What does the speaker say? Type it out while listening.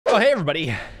Oh, hey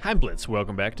everybody, I'm Blitz.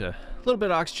 Welcome back to a little bit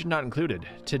of oxygen not included.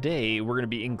 Today, we're going to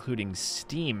be including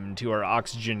steam to our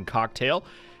oxygen cocktail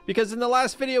because in the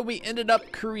last video, we ended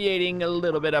up creating a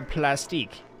little bit of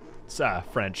plastique. It's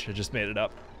French, I just made it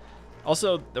up.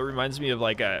 Also, that reminds me of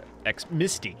like a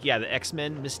Mystique. Yeah, the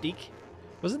X-Men Mystique.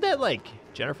 Wasn't that like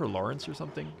Jennifer Lawrence or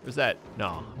something? Or was that,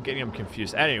 no, I'm getting them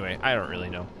confused. Anyway, I don't really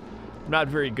know. I'm not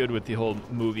very good with the whole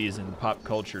movies and pop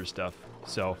culture stuff,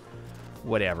 so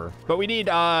whatever. But we need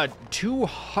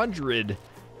 200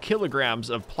 kilograms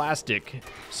of plastic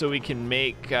so we can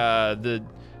make the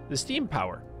steam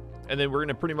power. And then we're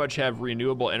gonna pretty much have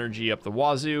renewable energy up the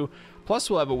wazoo. Plus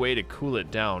we'll have a way to cool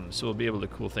it down, so we'll be able to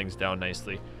cool things down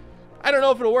nicely. I don't know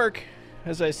if it'll work.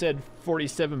 As I said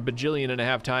 47 bajillion and a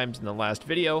half times in the last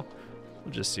video.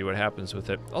 We'll just see what happens with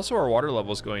it. Also our water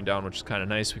level's going down, which is kind of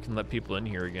nice. We can let people in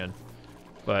here again.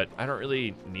 But I don't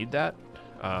really need that.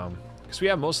 Because we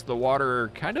have most of the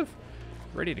water kind of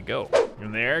ready to go.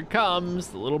 And there it comes.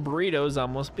 The little burrito's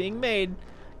almost being made.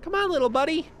 Come on, little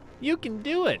buddy. You can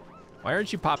do it. Why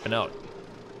aren't you popping out?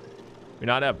 We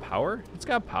not have power? It's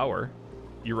got power.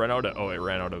 You run out of, oh, it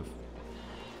ran out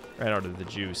of the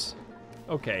juice.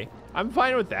 Okay, I'm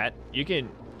fine with that. You can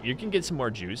get some more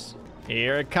juice.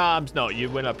 Here it comes. No, you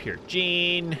went up here.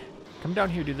 Gene, come down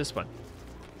here, do this one.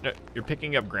 No, you're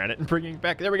picking up granite and bringing it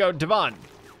back. There we go, Devon.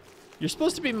 You're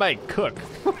supposed to be my cook.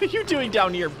 What are you doing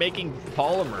down here making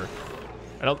polymer?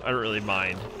 I don't really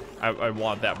mind. I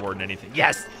want that more than anything.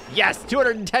 Yes, yes,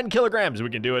 210 kilograms. We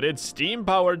can do it. It's steam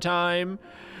power time.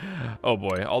 Oh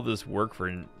boy, all this work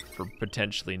for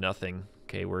potentially nothing.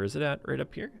 Okay, where is it at? Right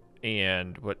up here.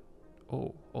 And what?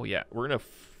 Oh yeah, we're gonna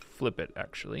flip it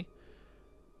actually.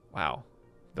 Wow,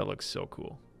 that looks so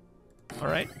cool. All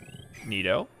right,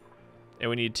 neato. And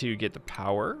we need to get the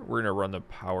power. We're gonna run the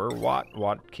power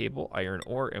watt cable, iron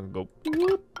ore, and go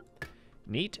boop.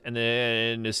 Neat. And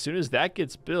then as soon as that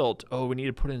gets built, oh, we need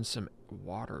to put in some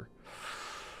water.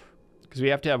 Because we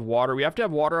have to have water. We have to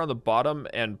have water on the bottom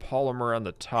and polymer on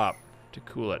the top to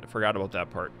cool it. I forgot about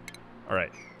that part. All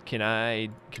right. Did I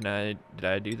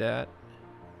do that?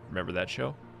 Remember that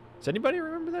show? Does anybody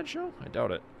remember that show? I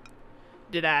doubt it.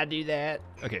 Did I do that?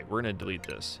 Okay, we're gonna delete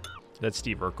this. That's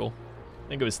Steve Urkel. I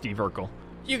think it was Steve Urkel.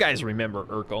 You guys remember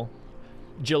Urkel.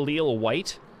 Jaleel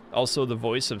White, also the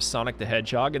voice of Sonic the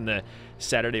Hedgehog in the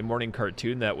Saturday morning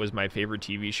cartoon that was my favorite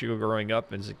TV show growing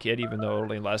up as a kid, even though it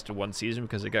only lasted one season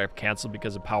because it got canceled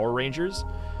because of Power Rangers.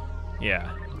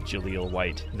 Yeah, Jaleel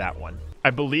White, that one.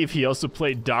 I believe he also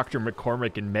played Dr.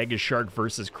 McCormick in Mega Shark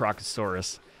vs.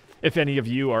 Crocosaurus, if any of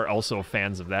you are also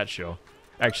fans of that show.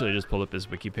 Actually, I just pulled up his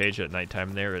wiki page at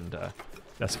nighttime there, and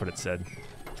that's what it said.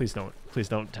 Please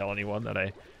don't tell anyone that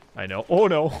I know. Oh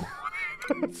no,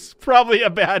 it's probably a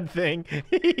bad thing.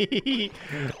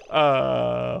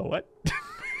 What?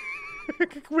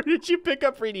 Where did you pick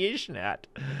up radiation at?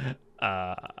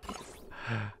 I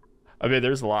mean,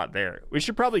 there's a lot there. We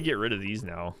should probably get rid of these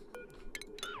now.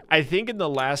 I think in the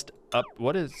last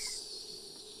what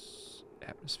is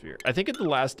atmosphere? I think in the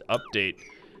last update,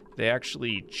 they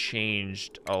actually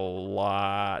changed a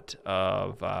lot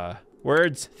of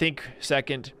words. Think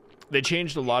second. They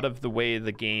changed a lot of the way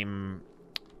the game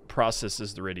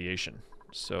processes the radiation.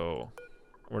 So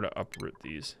we're gonna uproot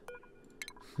these.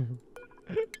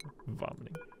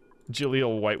 Vomiting.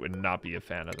 Jaleel White would not be a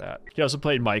fan of that. He also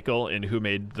played Michael in Who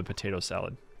Made the Potato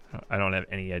Salad. I don't have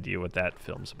any idea what that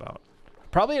film's about.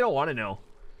 Probably don't want to know.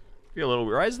 Be a little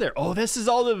weird. Why is there? Oh, this is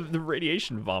all the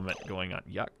radiation vomit going on.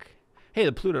 Yuck. Hey,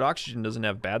 the polluted oxygen doesn't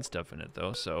have bad stuff in it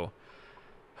though, so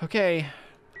okay.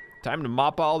 Time to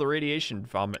mop all the radiation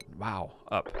vomit. Wow,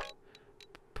 up.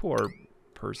 Poor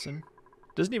person.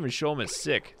 Doesn't even show them as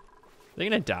sick. Are they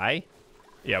gonna die?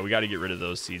 Yeah, we got to get rid of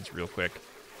those seeds real quick.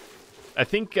 I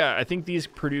think these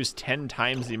produce 10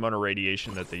 times the amount of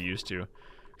radiation that they used to.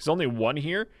 Because only one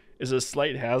here is a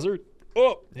slight hazard.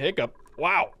 Oh, hiccup.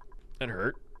 Wow, that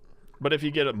hurt. But if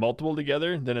you get multiple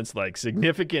together, then it's like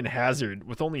significant hazard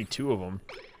with only 2 of them.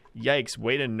 Yikes,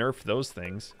 way to nerf those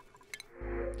things.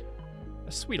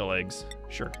 Sweet eggs,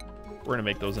 sure. We're gonna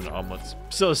make those into omelets.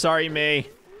 So sorry, May.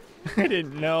 I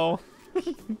didn't know.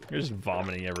 There's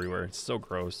vomiting everywhere. It's so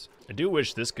gross. I do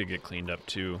wish this could get cleaned up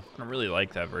too. I don't really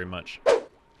like that very much.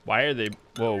 Why are they?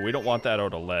 Whoa, we don't want that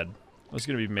out of lead. It's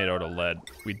gonna be made out of lead.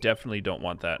 We definitely don't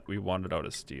want that. We want it out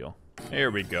of steel.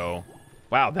 There we go.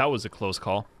 Wow, that was a close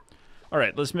call. All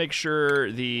right, let's make sure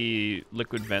the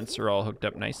liquid vents are all hooked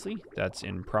up nicely. That's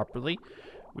in properly.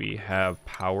 We have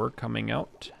power coming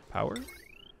out. Power?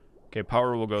 Okay,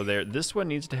 power will go there. This one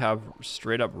needs to have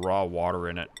straight up raw water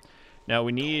in it. Now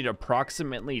we need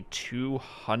approximately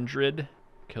 200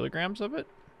 kilograms of it.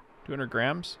 200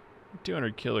 grams?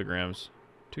 200 kilograms.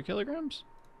 2 kilograms?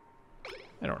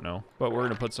 I don't know, but we're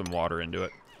gonna put some water into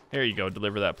it. Here you go,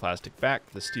 deliver that plastic back.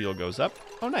 The steel goes up.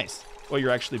 Oh, nice. Oh,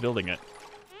 you're actually building it.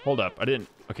 Hold up,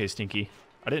 okay, Stinky.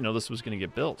 I didn't know this was gonna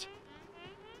get built.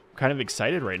 I'm kind of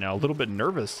excited right now, a little bit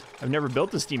nervous. I've never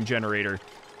built a steam generator.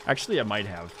 Actually, I might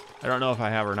have. I don't know if I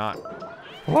have or not.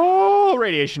 Oh,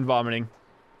 radiation vomiting.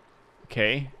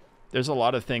 Okay, there's a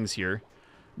lot of things here.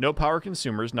 No power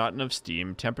consumers, not enough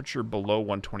steam, temperature below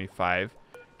 125,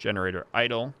 generator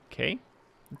idle. Okay,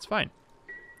 that's fine.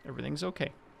 Everything's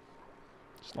okay.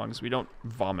 As long as we don't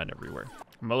vomit everywhere.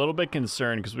 I'm a little bit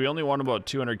concerned because we only want about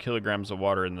 200 kilograms of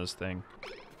water in this thing.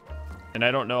 And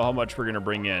I don't know how much we're going to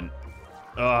bring in.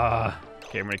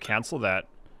 Okay, I'm going to cancel that.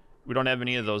 We don't have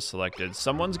any of those selected.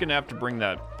 Someone's going to have to bring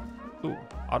that. Ooh,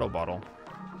 auto bottle.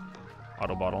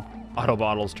 Auto bottle. Auto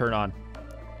bottles, turn on.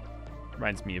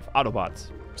 Reminds me of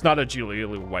Autobots. It's not a Julia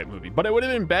White movie, but it would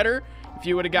have been better if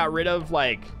you would have got rid of,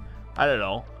 like, I don't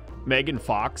know, Megan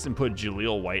Fox and put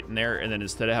Julia White in there, and then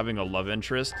instead of having a love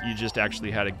interest, you just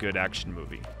actually had a good action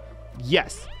movie.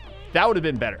 Yes, that would have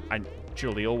been better.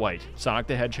 Julia White. Sonic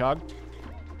the Hedgehog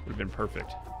would have been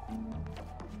perfect.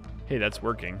 Hey, that's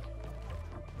working.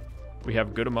 We have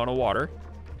a good amount of water.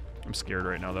 I'm scared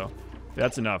right now, though.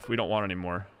 That's enough. We don't want any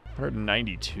more.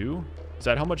 192? Is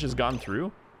that how much has gone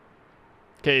through?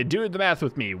 Okay, do the math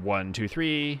with me. 1, 2,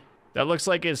 3. That looks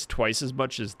like it's twice as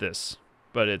much as this,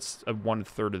 but it's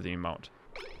 1/3 of the amount.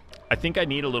 I think I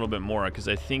need a little bit more because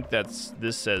I think this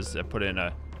says I put in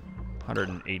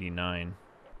 189.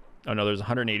 Oh no, there's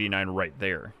 189 right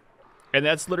there. And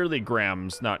that's literally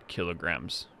grams, not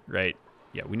kilograms, right?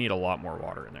 Yeah, we need a lot more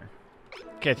water in there.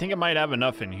 Okay, I think I might have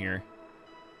enough in here.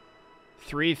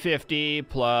 350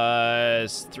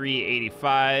 plus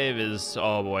 385 is,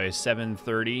 oh boy,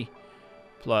 730.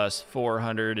 Plus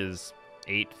 400 is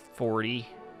 840.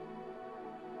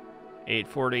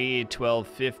 840,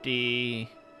 1250.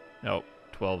 Nope,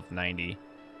 1290.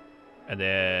 And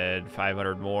then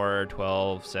 500 more,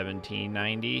 12,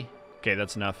 1790. Okay,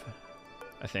 that's enough,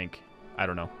 I think. I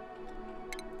don't know.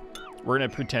 We're going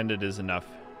to pretend it is enough.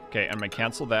 Okay, I'm going to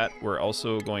cancel that. We're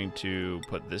also going to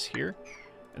put this here.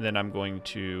 And then I'm going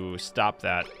to stop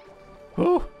that.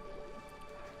 Whew.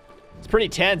 It's pretty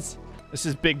tense. This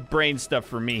is big brain stuff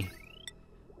for me.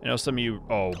 I know some of you...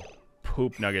 Oh,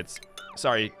 poop nuggets.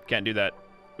 Sorry, can't do that.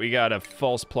 We got a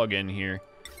false plug-in here.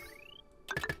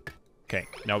 Okay,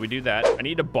 now we do that. I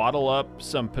need to bottle up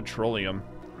some petroleum.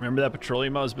 Remember that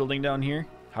petroleum I was building down here?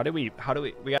 Do we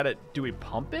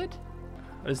pump it?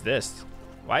 What is this?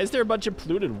 Why is there a bunch of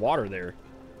polluted water there?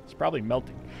 It's probably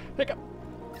melting. Hiccup.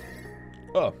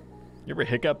 Oh, you ever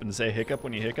hiccup and say hiccup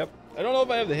when you hiccup? I don't know if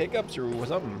I have the hiccups or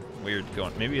something weird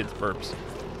going. Maybe it's burps.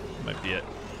 Might be it.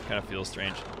 Kind of feels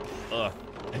strange. Ugh,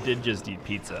 I did just eat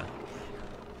pizza.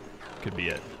 Could be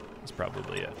it. That's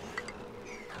probably it.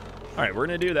 All right, we're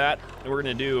gonna do that. We're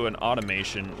gonna do an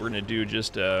automation. We're gonna do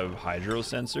just a hydro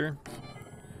sensor.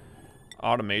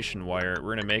 Automation wire.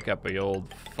 We're gonna make up a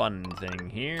old fun thing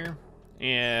here.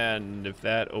 And if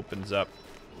that opens up,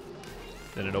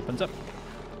 then it opens up.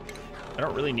 I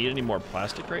don't really need any more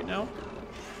plastic right now.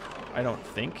 I don't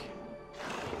think.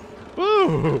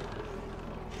 Woo!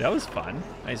 That was fun.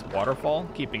 Nice waterfall,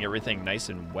 keeping everything nice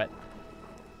and wet.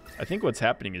 I think what's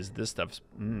happening is this stuff's,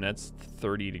 that's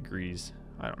 30 degrees.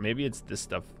 I don't, maybe it's this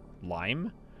stuff,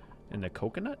 lime in the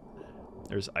coconut?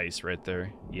 There's ice right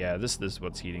there. Yeah, this is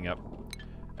what's heating up.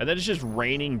 And then it's just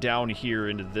raining down here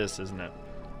into this, isn't it?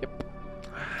 Yep.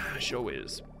 Show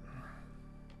is.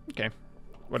 Okay,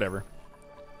 whatever.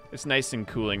 It's nice and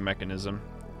cooling mechanism.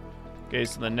 Okay,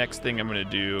 so the next thing I'm gonna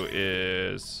do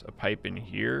is a pipe in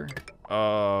here.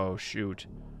 Oh, shoot.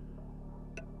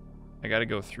 I gotta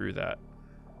go through that.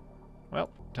 Well,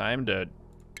 time to...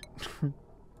 I'm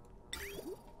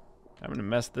gonna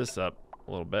mess this up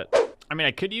a little bit. I mean,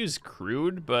 I could use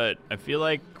crude, but I feel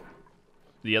like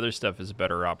the other stuff is a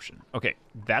better option. Okay,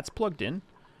 that's plugged in.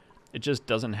 It just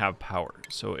doesn't have power.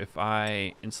 So if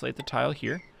I insulate the tile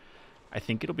here, I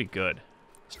think it'll be good.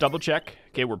 Let's double check.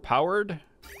 Okay, we're powered.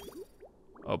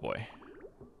 Oh boy.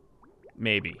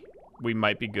 Maybe. We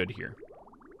might be good here.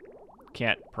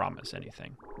 Can't promise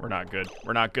anything. We're not good.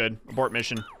 We're not good. Abort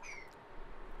mission.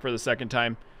 For the second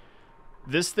time.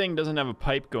 This thing doesn't have a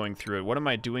pipe going through it. What am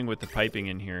I doing with the piping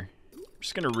in here? I'm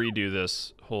just gonna redo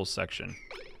this whole section.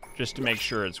 Just to make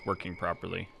sure it's working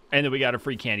properly. And then we got a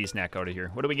free candy snack out of here.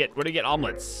 What do we get? What do we get?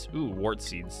 Omelets. Ooh, wart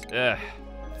seeds. Ugh.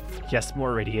 Yes,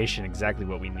 more radiation. Exactly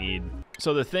what we need.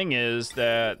 So the thing is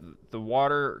that the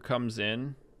water comes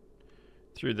in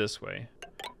through this way.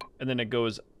 And then it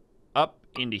goes up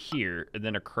into here and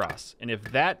then across. And if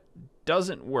that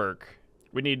doesn't work,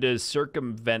 We need to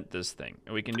circumvent this thing.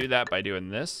 And we can do that by doing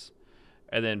this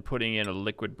and then putting in a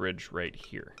liquid bridge right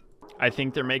here. I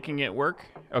think they're making it work.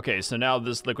 Okay, so now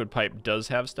this liquid pipe does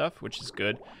have stuff, which is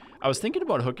good. I was thinking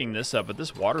about hooking this up, but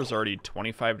this water's already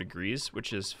 25 degrees,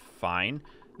 which is fine.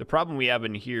 The problem we have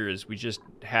in here is we just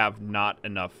have not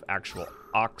enough actual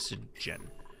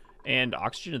oxygen. And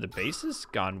oxygen at the base has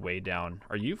gone way down.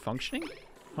 Are you functioning?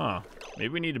 Huh. Maybe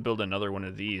we need to build another one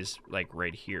of these, like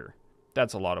right here.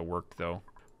 That's a lot of work, though.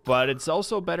 But it's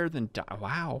also better than...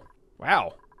 Wow.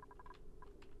 Wow.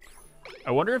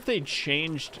 I wonder if they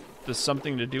changed the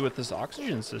something to do with this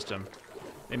oxygen system.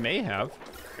 They may have.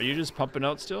 Are you just pumping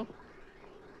out still?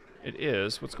 It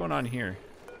is. What's going on here?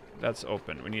 That's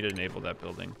open. We need to enable that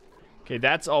building. Okay,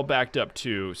 that's all backed up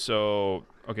too. So,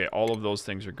 okay, all of those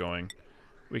things are going.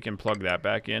 We can plug that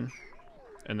back in,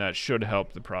 and that should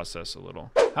help the process a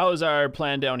little. How is our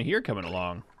plan down here coming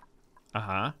along?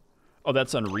 Uh-huh. Oh,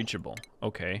 that's unreachable.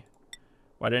 Okay.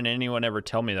 Why didn't anyone ever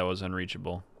tell me that was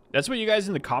unreachable? That's what you guys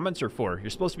in the comments are for. You're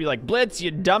supposed to be like, Blitz, you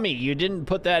dummy, you didn't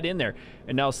put that in there.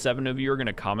 And now 7 of you are going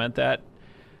to comment that,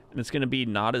 and it's going to be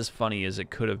not as funny as it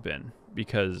could have been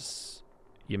because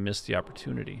you missed the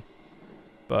opportunity.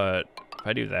 But if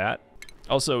I do that,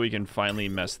 also we can finally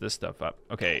mess this stuff up.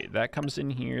 Okay, that comes in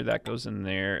here, that goes in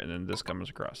there, and then this comes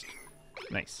across.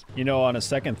 Nice. You know, on a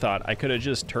second thought, I could have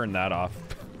just turned that off.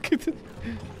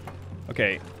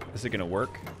 Okay, is it going to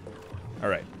work? All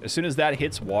right, as soon as that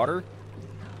hits water...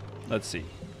 Let's see.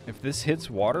 If this hits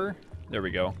water, there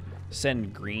we go.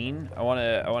 Send green. I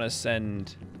wanna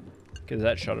send. Okay, does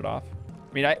that shut it off?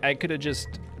 I mean, I could have just.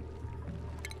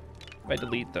 If I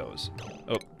delete those.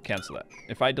 Oh, cancel that.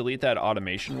 If I delete that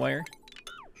automation wire,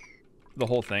 the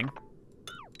whole thing,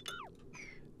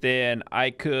 then I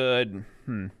could.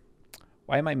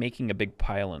 Why am I making a big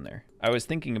pile in there? I was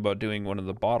thinking about doing one of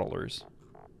the bottlers,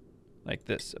 like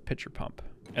this, a pitcher pump,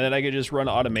 and then I could just run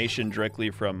automation directly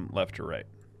from left to right.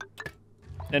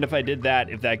 And if I did that,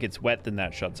 if that gets wet, then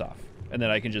that shuts off. And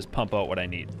then I can just pump out what I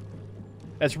need.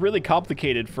 That's really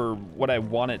complicated for what I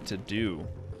want it to do.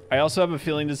 I also have a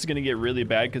feeling this is going to get really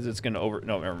bad because it's going to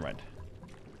No, never mind.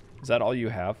 Is that all you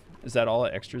have? Is that all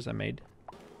the extras I made?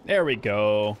 There we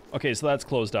go. Okay, so that's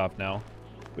closed off now.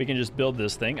 We can just build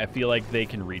this thing. I feel like they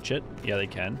can reach it. Yeah, they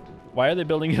can. Why are they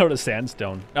building it out of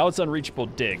sandstone? Now it's unreachable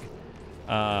dig.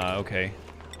 Okay.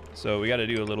 So we got to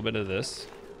do a little bit of this.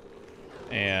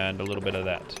 And a little bit of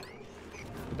that.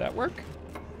 Would that work?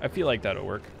 I feel like that'll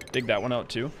work. Dig that one out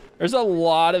too. There's a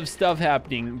lot of stuff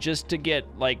happening just to get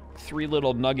like 3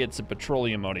 little nuggets of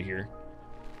petroleum out of here.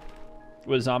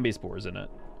 With zombie spores in it.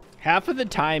 Half of the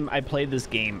time I play this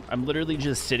game, I'm literally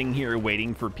just sitting here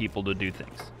waiting for people to do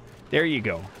things. There you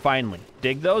go, finally.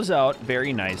 Dig those out,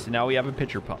 very nice. And now we have a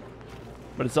pitcher pump.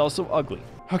 But it's also ugly.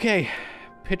 Okay,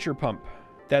 pitcher pump.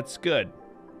 That's good.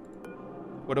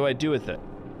 What do I do with it?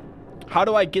 How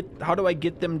do I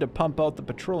get them to pump out the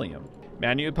petroleum?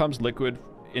 Manually pumps liquid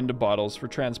into bottles for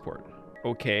transport.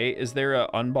 Okay, is there a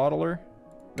unbottler?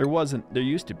 There wasn't. There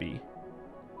used to be.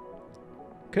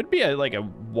 Could be like a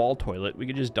wall toilet. We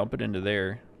could just dump it into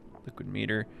there. Liquid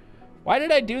meter. Why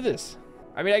did I do this?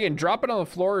 I mean, I can drop it on the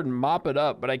floor and mop it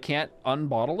up, but I can't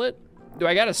unbottle it? Do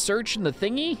I gotta search in the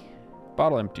thingy?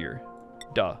 Bottle emptier.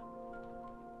 Duh.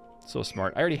 So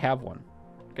smart. I already have one.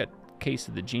 Got case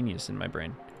of the genius in my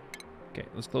brain. Okay,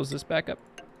 let's close this back up.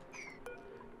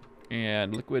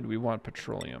 And liquid, we want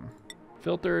petroleum.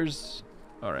 Filters,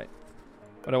 all right.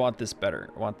 But I want this better.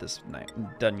 I want this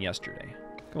done yesterday.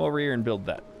 Come over here and build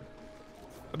that.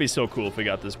 That'd be so cool if we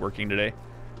got this working today.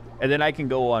 And then I can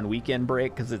go on weekend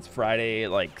break because it's Friday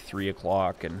at like 3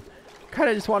 o'clock and kind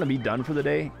of just want to be done for the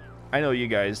day. I know you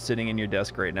guys sitting in your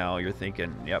desk right now, you're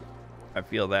thinking, yep, I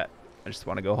feel that. I just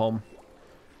want to go home.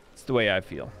 It's the way I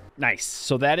feel. Nice,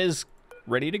 so that is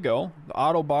ready to go. The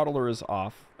auto bottler is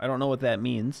off. I don't know what that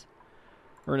means.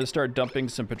 We're going to start dumping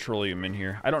some petroleum in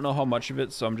here. I don't know how much of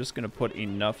it, so I'm just going to put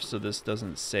enough so this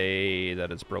doesn't say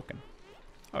that it's broken.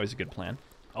 Always a good plan.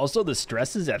 Also, the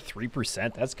stress is at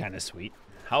 3%. That's kind of sweet.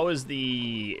 How is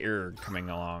the air coming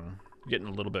along? Getting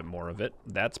a little bit more of it.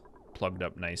 That's plugged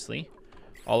up nicely.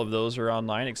 All of those are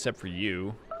online except for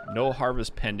you. No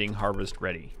harvest pending, harvest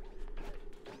ready.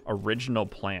 Original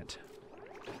plant.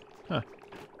 Huh.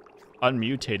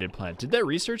 Unmutated plant. Did that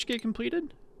research get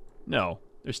completed? No.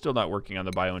 They're still not working on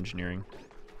the bioengineering.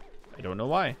 I don't know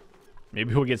why.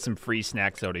 Maybe we'll get some free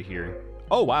snacks out of here.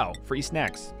 Oh, wow. Free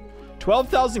snacks.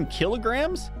 12,000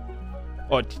 kilograms?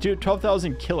 Oh,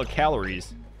 12,000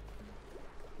 kilocalories.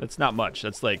 That's not much.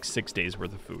 That's like 6 days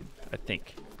worth of food, I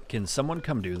think. Can someone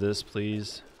come do this,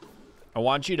 please? I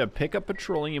want you to pick up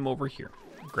petroleum over here.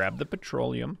 Grab the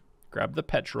petroleum. Grab the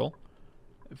petrol.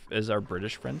 as our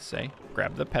British friends say.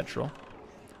 Grab the petrol,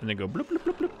 and then go bloop, bloop,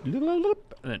 bloop, bloop, bloop, bloop, bloop.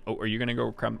 And then, oh, are you gonna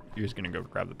go grab? You're just gonna go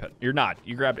grab the pet. You're not.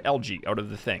 You grabbed LG out of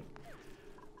the thing.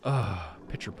 Ugh,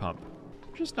 pitcher pump.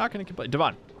 I'm just not gonna complain.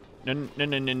 Devon, no.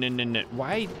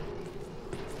 Why?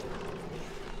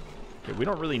 Okay, we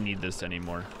don't really need this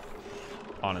anymore,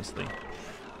 honestly.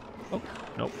 Oh,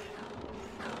 nope.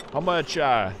 How much?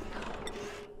 Oh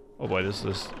boy, this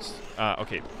is.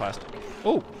 Okay, plastic.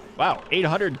 Oh, wow,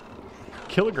 800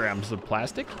 kilograms of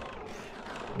plastic.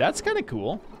 That's kind of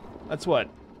cool. That's what,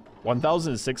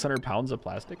 1,600 pounds of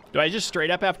plastic? Do I just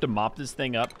straight up have to mop this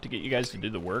thing up to get you guys to do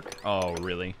the work? Oh,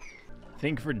 really?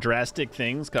 Think for drastic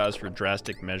things, cause for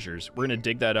drastic measures. We're gonna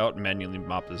dig that out and manually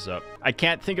mop this up. I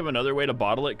can't think of another way to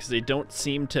bottle it because they don't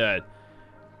seem to,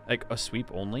 like a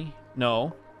sweep only?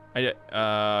 No.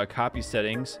 Copy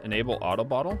settings, enable auto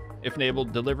bottle. If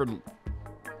enabled, delivered.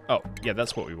 Oh, yeah,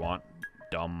 that's what we want.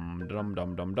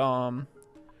 Dum.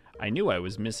 I knew I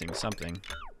was missing something.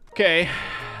 Okay,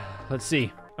 let's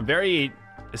see.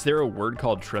 Is there a word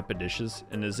called trepidatious?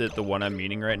 And is it the one I'm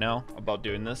meaning right now about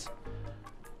doing this?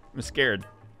 I'm scared.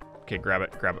 Okay, grab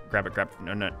it.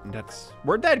 No,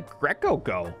 where'd that Greco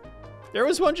go? There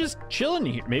was one just chilling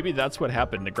here. Maybe that's what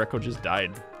happened. The Greco just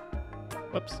died.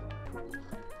 Whoops.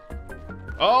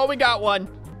 Oh, we got one.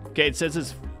 Okay, it says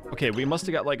it's, okay, we must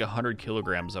have got like 100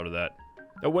 kilograms out of that.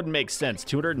 That wouldn't make sense.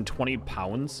 220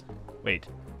 pounds? Wait,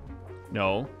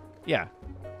 no, yeah.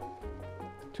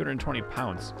 220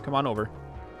 pounds, come on over.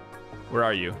 Where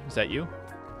are you? Is that you?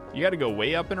 You gotta go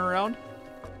way up and around?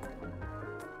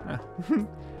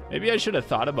 Maybe I should have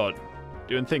thought about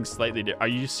doing things slightly different. Are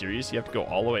you serious? You have to go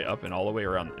all the way up and all the way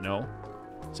around? No,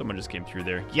 someone just came through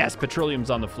there. Yes, petroleum's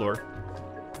on the floor.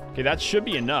 Okay, that should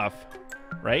be enough.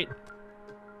 Right?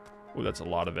 Oh, that's a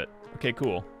lot of it. Okay,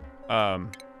 cool.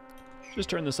 Just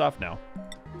turn this off now.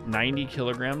 90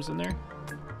 kilograms in there.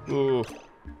 Ooh,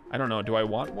 I don't know. Do I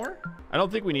want more? I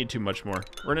don't think we need too much more.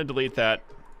 We're gonna delete that.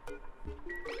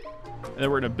 And then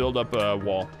we're gonna build up a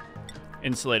wall.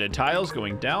 Insulated tiles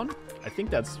going down. I think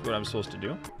that's what I'm supposed to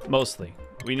do. Mostly.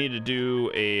 We need to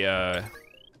do a,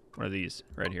 one of these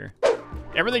right here.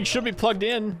 Everything should be plugged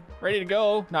in, ready to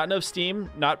go. Not enough steam,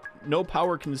 no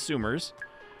power consumers.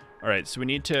 All right, so we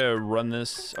need to run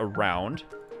this around.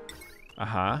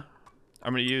 I'm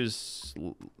gonna use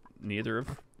neither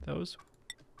of those.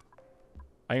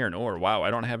 Iron ore, wow,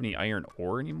 I don't have any iron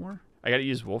ore anymore. I gotta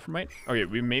use wolframite. Okay,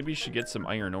 we maybe should get some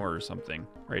iron ore or something.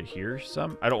 Right here,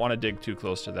 some. I don't wanna dig too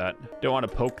close to that. Don't wanna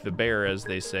poke the bear, as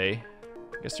they say.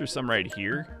 I guess there's some right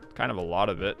here. Kind of a lot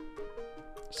of it.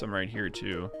 Some right here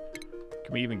too.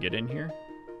 Can we even get in here?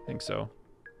 I think so.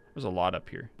 There's a lot up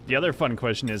here. The other fun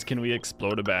question is, can we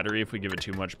explode a battery if we give it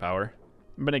too much power?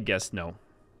 I'm gonna guess no.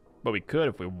 But we could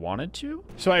if we wanted to.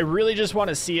 So I really just want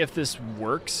to see if this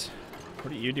works.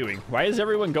 What are you doing? Why is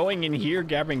everyone going in here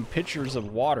grabbing pitchers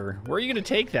of water? Where are you gonna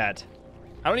take that?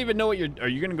 I don't even know what are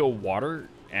you gonna go water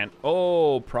and,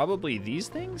 oh, probably these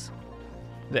things?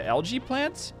 The algae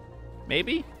plants?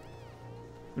 Maybe?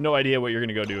 No idea what you're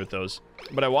gonna go do with those.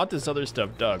 But I want this other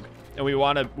stuff dug. And we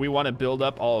want to build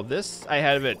up all of this. I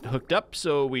have it hooked up,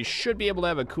 so we should be able to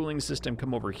have a cooling system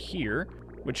come over here,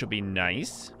 which will be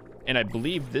nice. And I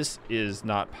believe this is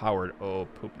not powered. Oh,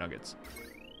 poop nuggets.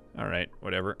 All right,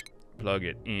 whatever. Plug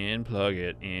it in, plug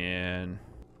it in.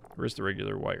 Where's the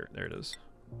regular wire? There it is.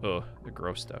 Oh, the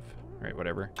gross stuff. All right,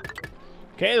 whatever.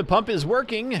 Okay, the pump is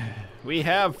working. We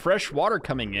have fresh water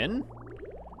coming in,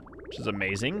 which is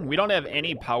amazing. We don't have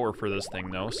any power for this thing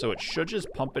though, so it should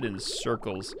just pump it in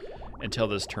circles until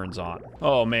this turns on.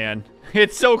 Oh man,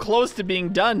 it's so close to being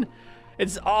done.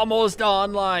 It's almost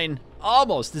online.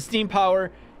 Almost. The steam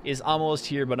power is almost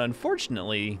here, but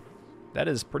unfortunately, that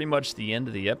is pretty much the end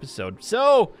of the episode.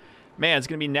 So, man, it's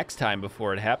gonna be next time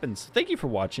before it happens. Thank you for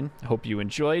watching. I hope you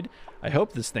enjoyed. I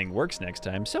hope this thing works next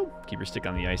time, so keep your stick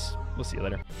on the ice. We'll see you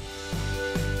later.